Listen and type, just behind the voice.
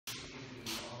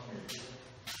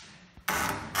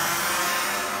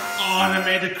Oh, and it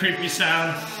made the creepy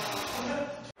sound.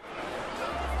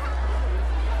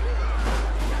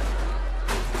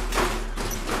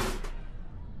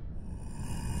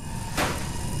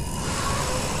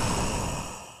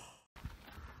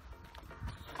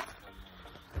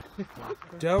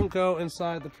 Don't go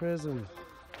inside the prison.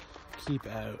 Keep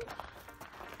out.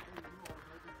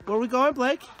 Where are we going,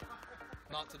 Blake?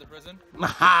 Not to the prison.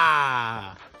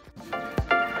 Aha!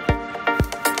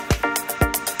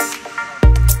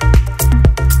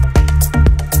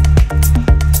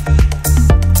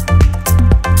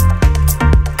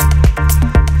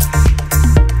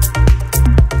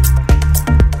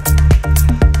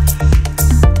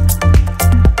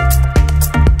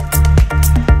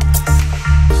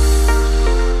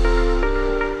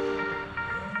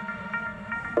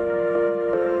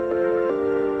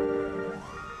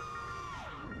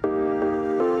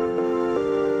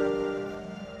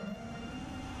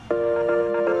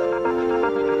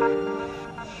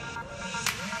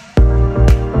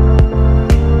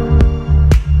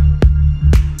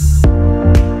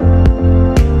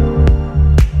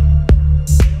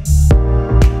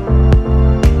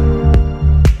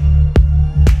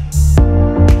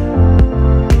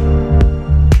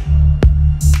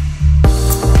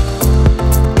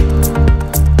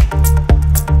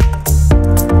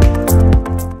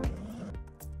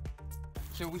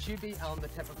 So we should be on the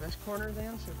tip of this corner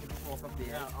then, so we can just walk up the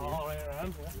edge. All the way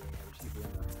around.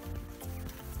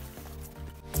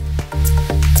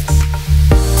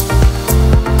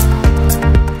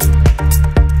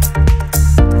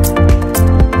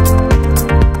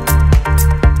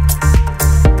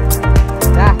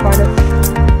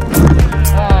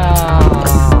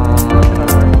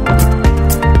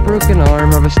 Broken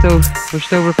arm, or we're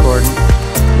still recording.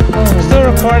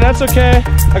 Still recording, that's okay.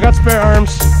 I got spare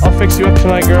arms. I'll fix you up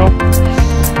tonight, girl.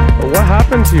 But what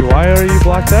happened to you? Why are you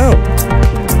blacked out?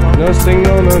 No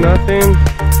signal, no nothing.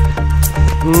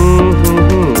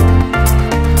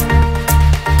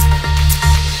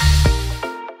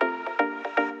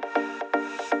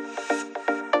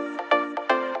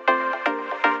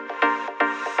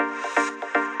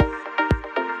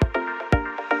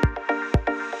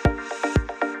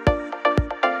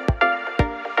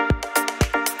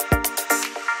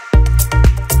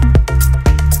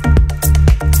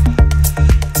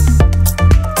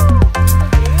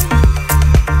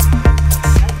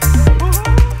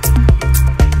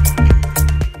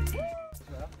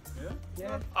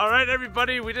 Alright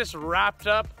everybody, we just wrapped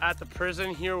up at the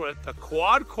prison here with the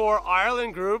KwadKore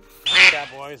Ireland group. Yeah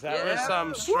boys, that was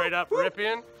some straight up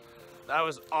ripping. That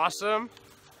was awesome.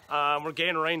 We're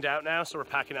getting rained out now, so we're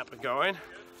packing up and going.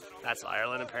 That's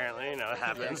Ireland apparently, you know, it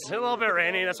happens. A little bit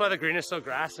rainy, that's why the green is so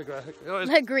grass.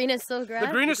 The green is so grass?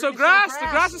 The green is so grass! The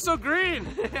grass is so green!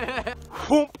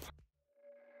 Whoop.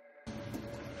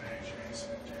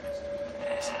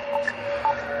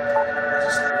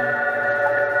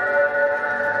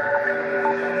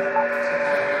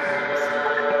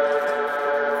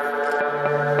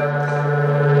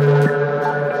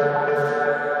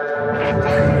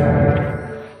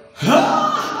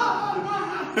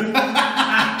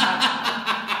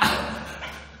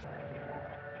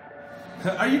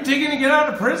 Are you digging to get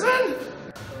out of prison?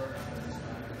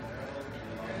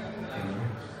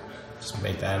 Just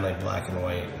make that in like black and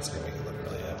white. It's gonna make it look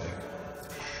really